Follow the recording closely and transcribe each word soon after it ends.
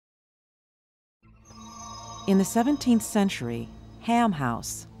In the 17th century, Ham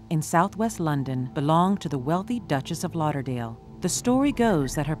House in southwest London belonged to the wealthy Duchess of Lauderdale. The story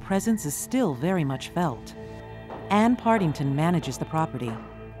goes that her presence is still very much felt. Anne Partington manages the property.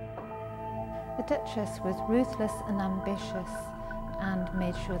 The Duchess was ruthless and ambitious and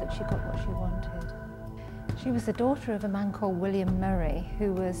made sure that she got what she wanted. She was the daughter of a man called William Murray,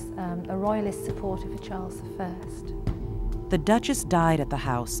 who was a royalist supporter for Charles I. The Duchess died at the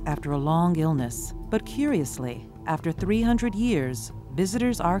house after a long illness, but curiously, after 300 years,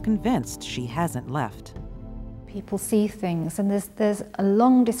 visitors are convinced she hasn't left. People see things, and there's a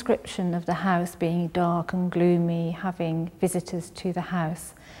long description of the house being dark and gloomy, having visitors to the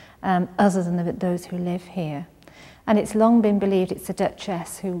house, other than those who live here. And it's long been believed it's the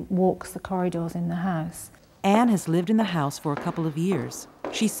Duchess who walks the corridors in the house. Anne has lived in the house for a couple of years.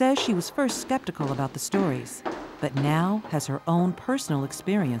 She says she was first skeptical about the stories, but now has her own personal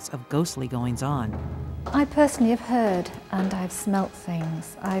experience of ghostly goings-on. I personally have heard and I've smelt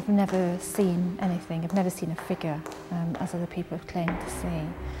things. I've never seen anything. I've never seen a figure, as other people have claimed to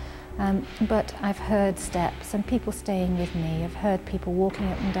see. But I've heard steps and people staying with me. I've heard people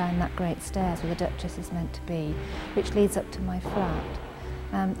walking up and down that great stairs where the Duchess is meant to be, which leads up to my flat.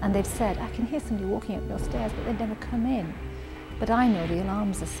 And they've said, I can hear somebody walking up your stairs, but they'd never come in. But I know the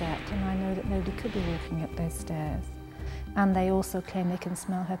alarms are set, and I know that nobody could be walking up those stairs. And they also claim they can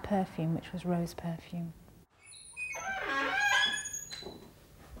smell her perfume, which was rose perfume.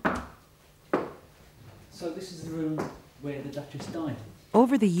 So this is the room where the Duchess died?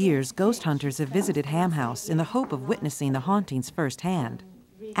 Over the years, ghost hunters have visited Ham House in the hope of witnessing the hauntings firsthand.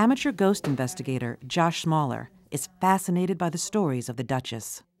 Amateur ghost investigator Josh Smaller is fascinated by the stories of the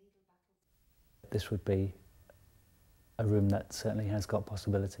Duchess. This would be a room that certainly has got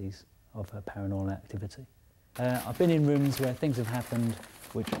possibilities of paranormal activity. I've been in rooms where things have happened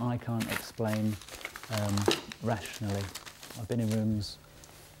which I can't explain rationally. I've been in rooms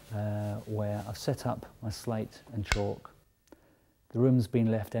where I've set up my slate and chalk. The room's been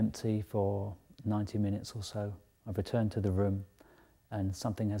left empty for 90 minutes or so. I've returned to the room and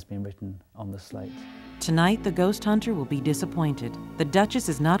something has been written on the slate. Tonight, the ghost hunter will be disappointed. The Duchess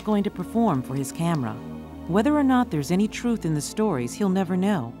is not going to perform for his camera. Whether or not there's any truth in the stories, he'll never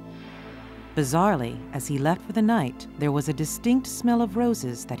know. Bizarrely, as he left for the night, there was a distinct smell of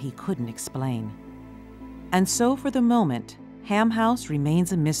roses that he couldn't explain. And so, for the moment, Ham House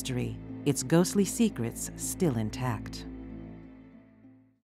remains a mystery, its ghostly secrets still intact.